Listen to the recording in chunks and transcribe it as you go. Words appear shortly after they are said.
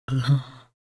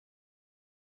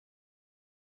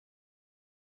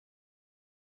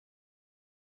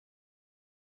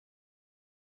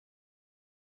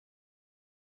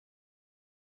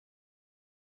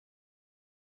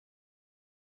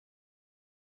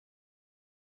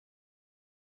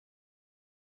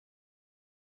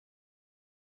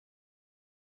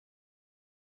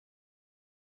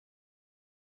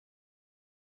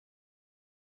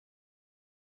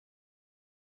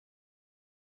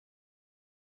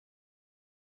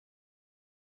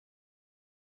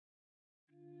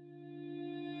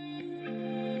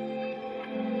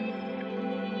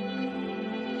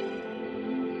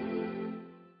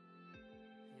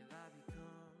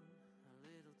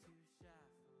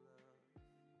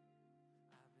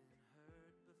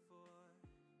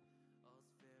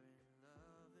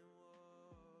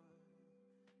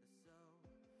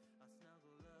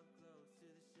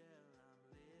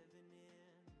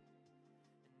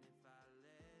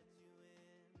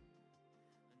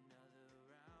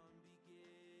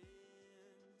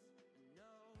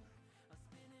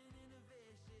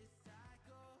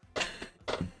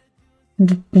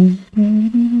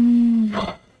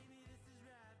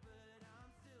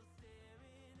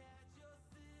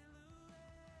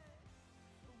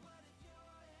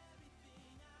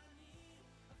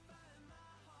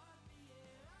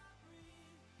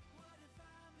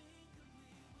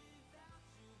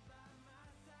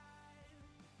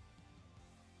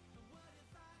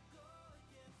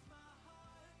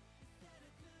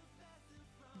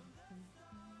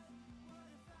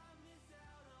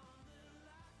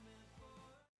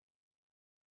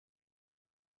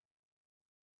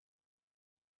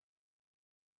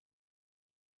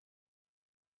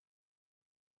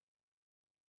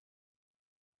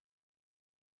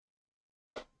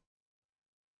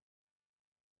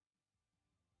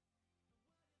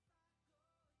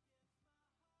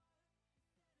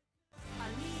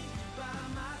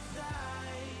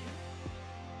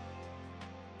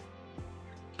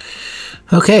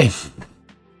Okay,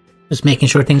 just making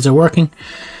sure things are working.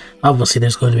 Obviously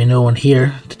there's going to be no one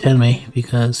here to tell me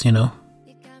because, you know.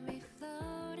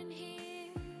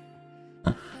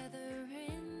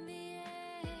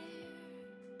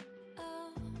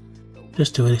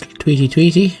 Just do a little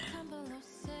tweety.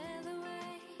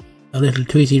 A little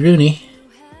tweety Rooney.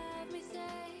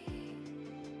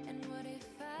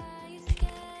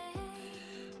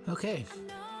 Okay,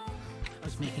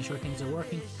 just making sure things are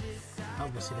working.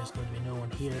 Obviously there's going to be no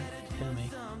one here to tell me.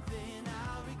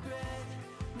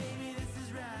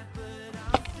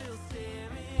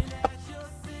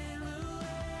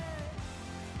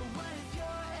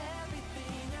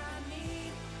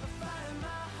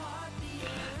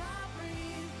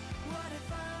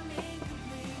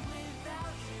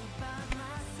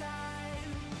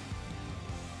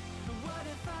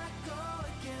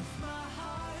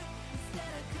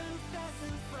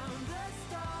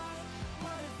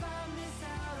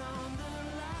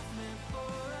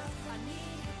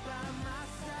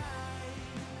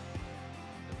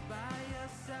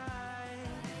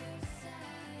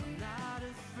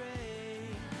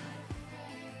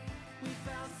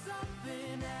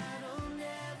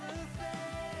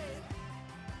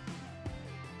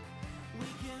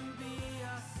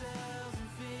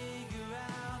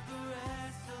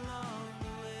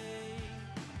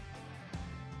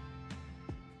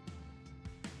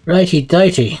 Righty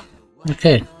dighty.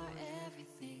 Okay.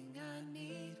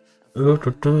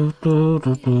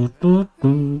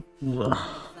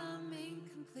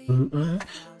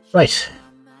 Right.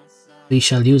 We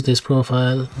shall use this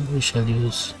profile. We shall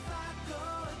use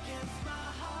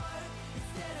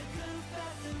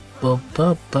both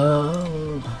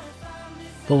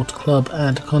club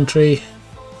and country.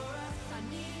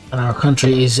 And our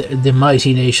country is the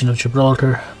mighty nation of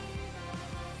Gibraltar.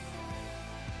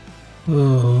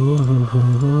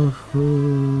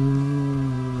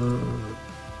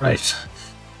 Right.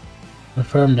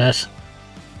 Confirm that.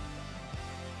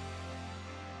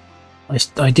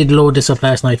 I did load this up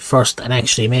last night first and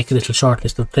actually make a little short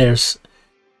list of players,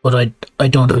 but I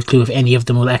don't have a clue if any of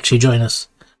them will actually join us,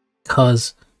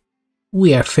 because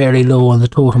we are fairly low on the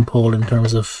totem pole in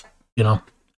terms of, you know,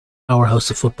 our house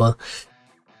of football.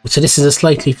 So this is a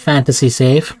slightly fantasy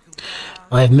save.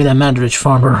 I have Milan Mandaric,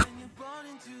 former,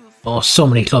 oh, so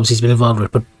many clubs he's been involved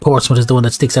with, but Portsmouth is the one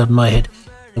that sticks out in my head.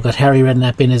 We've got Harry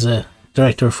Redknapp in as a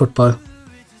director of football.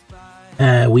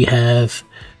 We have...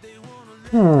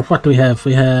 Oh, what do we have?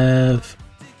 We have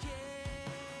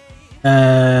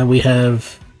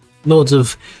loads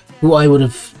of who I would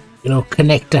have, you know,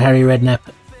 connect to Harry Redknapp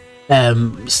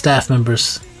staff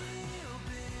members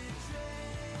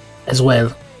as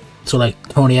well. So like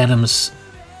Tony Adams,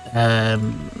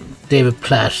 David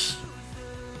Platt.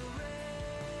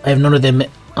 I have none of them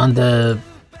on the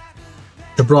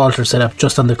Gibraltar setup,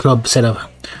 just on the club setup.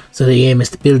 So the aim is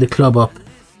to build the club up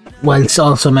whilst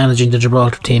also managing the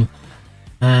Gibraltar team.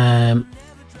 The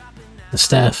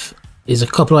staff is a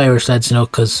couple of Irish lads, you know,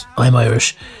 because I'm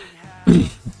Irish.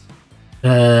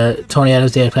 Tony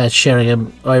Adams, David Platt,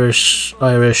 Sheringham, Irish.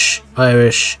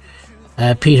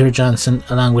 Peter Johnson,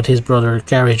 along with his brother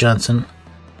Gary Johnson,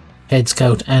 head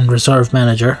scout and reserve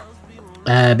manager.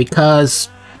 Because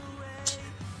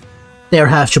they're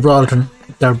half Gibraltar,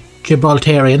 they're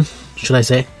Gibraltarian, should I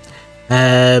say.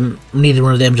 Neither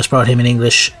one of them, just brought him in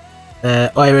English.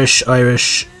 Irish,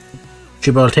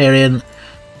 Gibraltarian.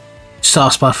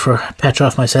 Soft spot for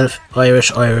Petrov, myself.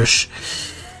 Irish.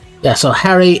 Yeah, so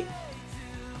Harry,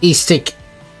 Eastick,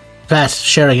 Platt,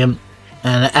 Sheringham,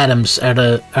 and Adams are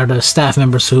the staff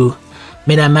members who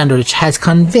Milan Mandaric has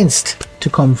convinced to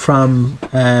come from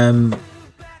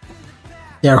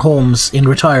their homes in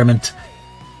retirement,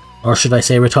 or should I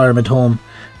say retirement home,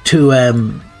 to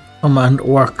come and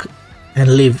work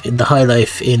and live in the high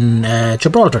life in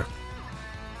Gibraltar.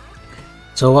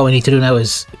 So what we need to do now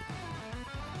is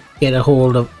get a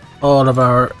hold of all of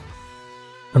our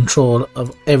control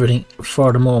of everything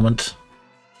for the moment,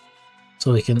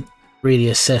 so we can really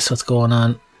assess what's going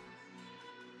on.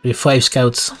 We have 5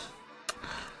 scouts.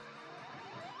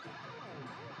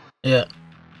 Yeah.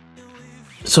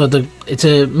 So it's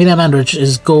a Milan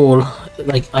Mandaric's goal.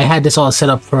 Like, I had this all set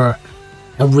up for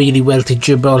a really wealthy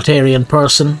Gibraltarian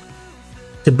person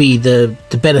to be the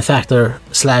benefactor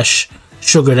slash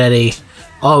sugar daddy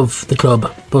of the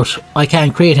club, but I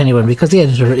can't create anyone because the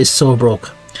editor is so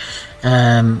broke.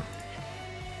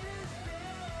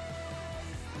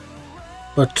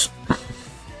 But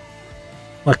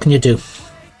what can you do?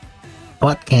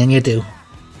 What can you do?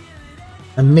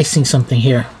 I'm missing something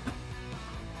here.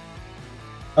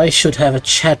 I should have a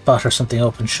chatbot or something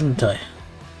open, shouldn't I?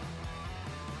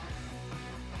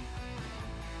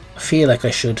 I feel like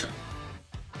I should.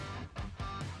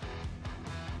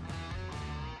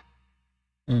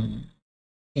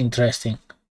 Interesting.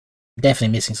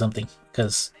 Definitely missing something,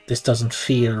 because this doesn't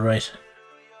feel right.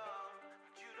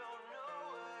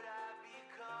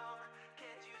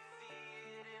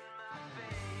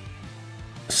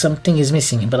 Something is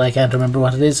missing, but I can't remember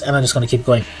what it is, and I'm just going to keep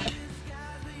going.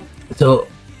 So,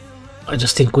 I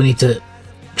just think we need to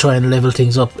try and level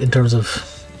things up in terms of...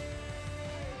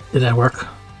 Did that work?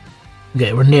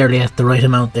 Okay, we're nearly at the right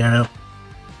amount there now.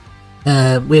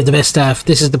 We have the best staff.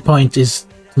 This is the point, is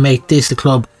to make this the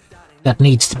club that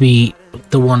needs to be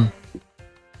the one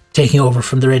taking over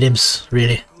from the Red Imps,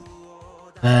 really.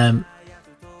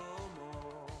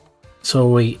 So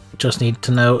we just need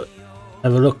to now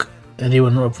have a look.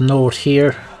 Anyone of note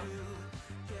here?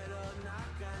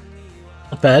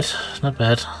 Not bad, not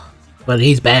bad. Well,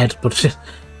 he's bad, but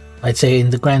I'd say in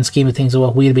the grand scheme of things of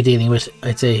what we'll be dealing with,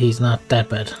 I'd say he's not that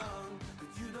bad.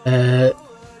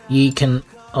 Ye can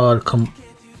all come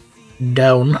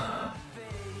down.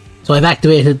 So I've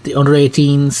activated the under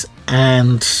 18s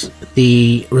and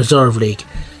the reserve league.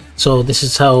 So this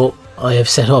is how I have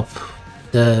set up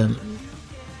the...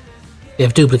 They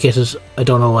have duplicated, I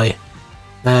don't know why.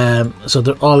 So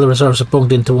all the reserves are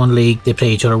bunked into one league. They play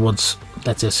each other once.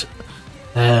 That's it.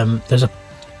 There's a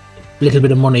little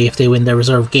bit of money if they win their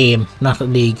reserve game, not a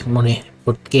league money,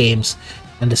 but games.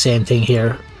 And the same thing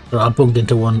here. They're all bunked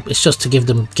into one. It's just to give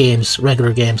them games,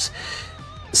 regular games,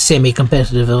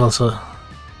 semi-competitive also.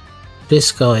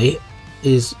 This guy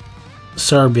is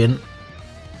Serbian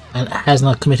and has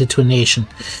not committed to a nation.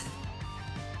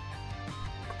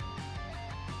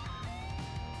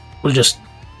 We'll just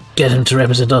get him to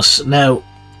represent us now,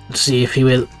 to see if he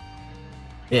will.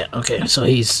 Yeah, okay, so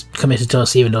he's committed to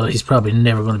us, even though he's probably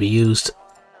never going to be used.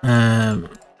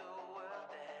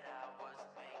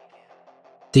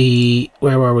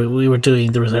 Where were we? We were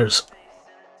doing the reserves.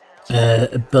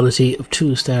 Ability of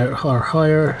 2-star or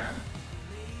higher.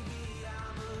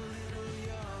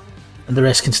 And the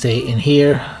rest can stay in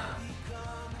here.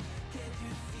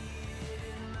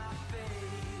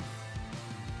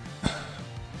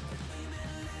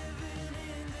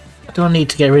 I don't need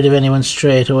to get rid of anyone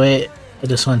straight away. I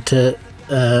just want to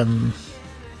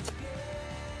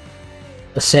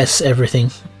assess everything.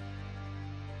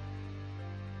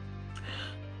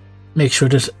 Make sure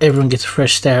that everyone gets a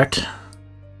fresh start.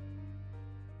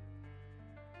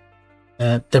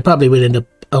 They probably will end up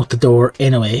out the door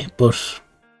anyway, but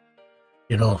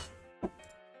you know,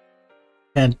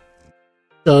 can't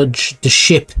judge the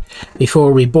ship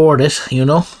before we board it, you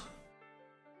know.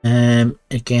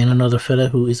 Again, another fella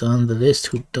who is on the list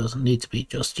who doesn't need to be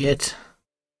just yet.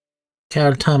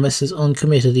 Carl Thomas is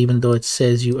uncommitted even though it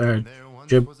says you are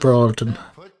Gibraltar.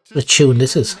 The tune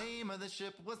this is.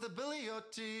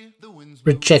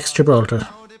 Rejects Gibraltar.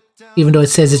 Even though it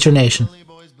says it's your nation.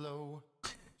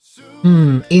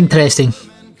 Interesting.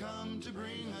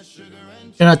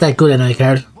 You're not that good anyway,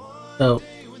 Carl. So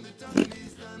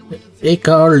take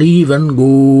our leave and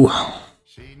go.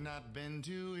 She'd not been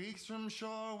 2 weeks from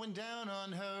shore when down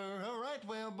on her a right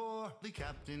whale bore. The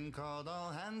captain called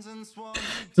all hands and swore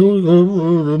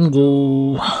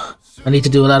go. I need to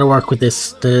do a lot of work with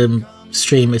this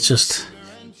stream. It's just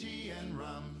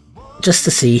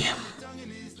to see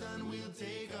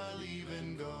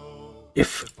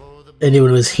if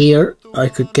anyone was here. I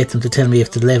could get them to tell me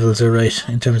if the levels are right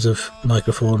in terms of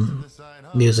microphone,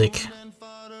 music,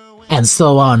 and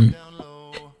so on.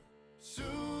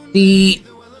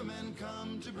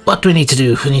 What do we need to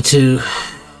do? We need to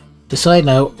decide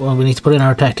now. Well, we need to put in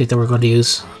our tactic that we're going to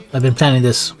use. I've been planning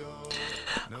this.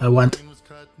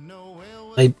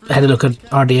 I had a look at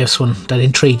RDF's one that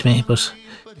intrigued me, but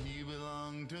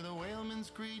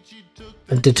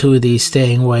I did 2 of these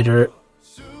staying wider.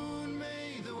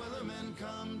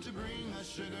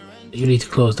 You need to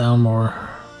close down more.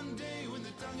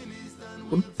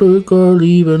 Take our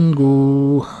leave and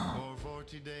go.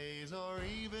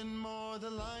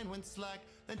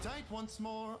 Once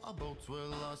more, our boats were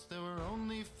lost. There were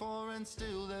only 4, and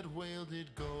still that whale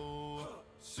did go.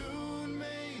 Soon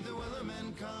may the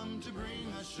wellerman come to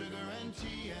bring us sugar and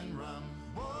tea and rum.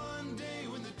 One day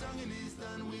when the tonguing is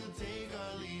done, we'll take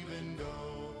our leave and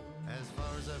go. As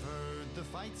far as I've heard, the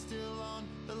fight's still on.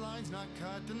 The line's not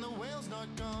cut and the whale's not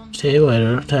gone. Stay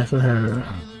wider, tackle her.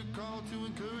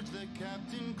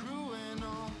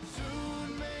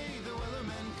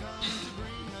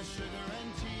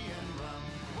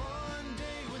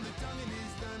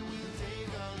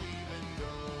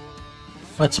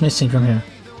 What's missing from here?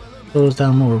 Close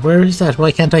down more. Where is that?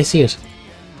 Why can't I see it?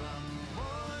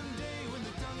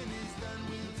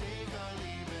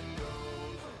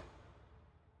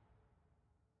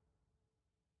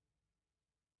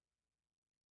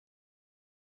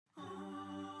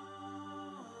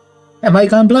 Am I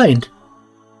gone blind?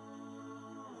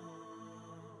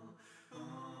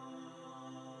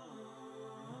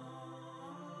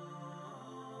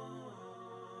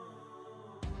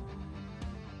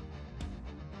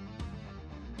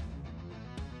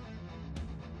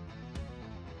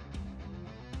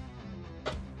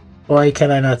 Why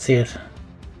can I not see it?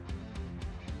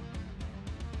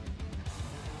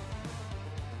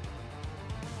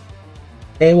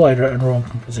 Stay wider and roam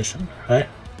from position, right?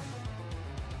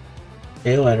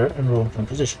 Stay wider and roam from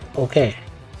position. Okay.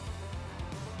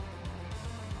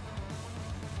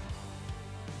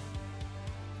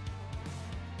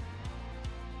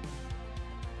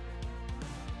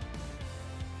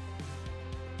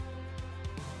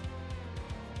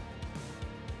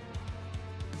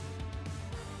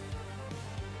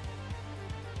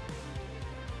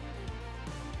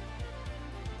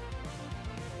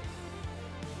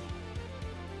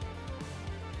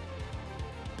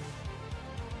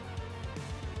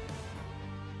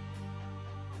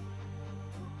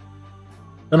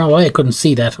 Don't know why I couldn't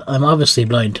see that. I'm obviously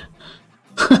blind.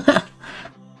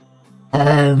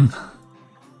 I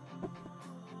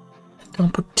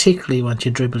don't particularly want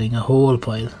you dribbling a whole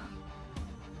pile.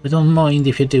 I don't mind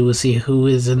if you do. We'll see who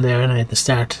is in there and at the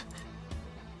start.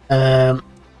 Right,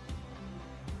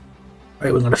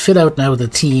 we're going to fill out now the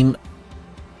team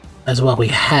as what we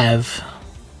have.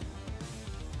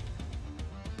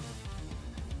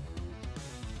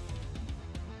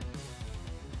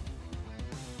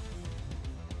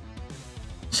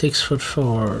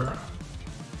 .6'4".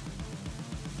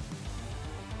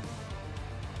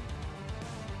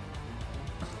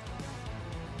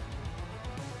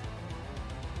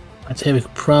 I'd say we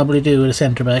could probably do with a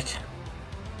centre back.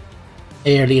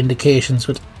 Early indications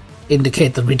would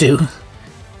indicate that we do.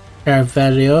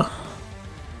 Carvalho.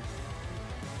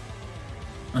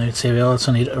 I'd say we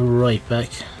also need a right back.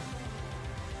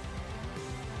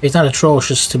 He's not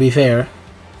atrocious, to be fair.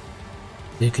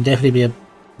 He could definitely be a.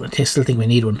 I still think we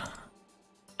need one.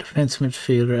 Defense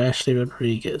midfielder Ashley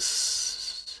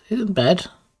Rodriguez isn't bad.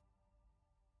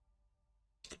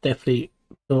 Could definitely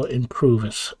go improve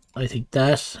it. I think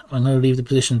that I'm going to leave the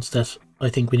positions that I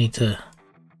think we need to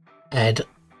add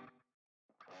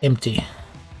empty.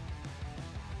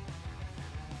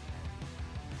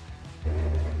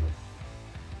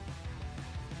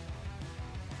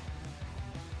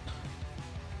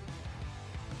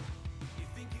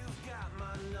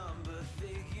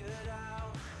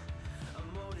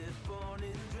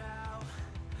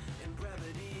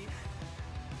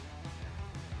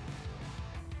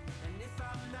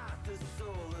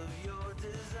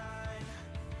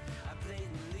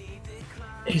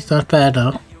 He's not bad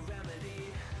now.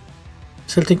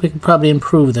 Still think we can probably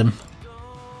improve them.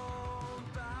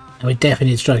 And we definitely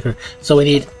need a striker. So we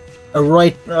need a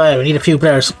we need a few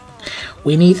players.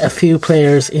 We need a few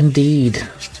players indeed.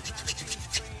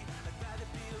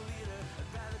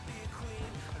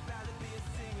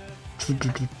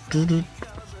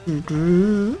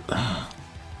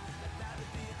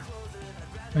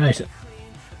 Right.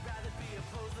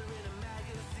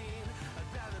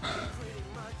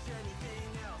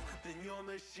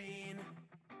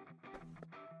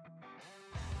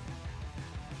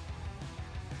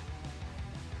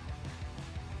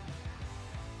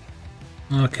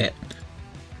 Okay.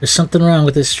 There's something wrong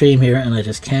with this stream here and I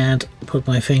just can't put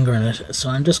my finger on it. So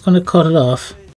I'm just going to cut it off.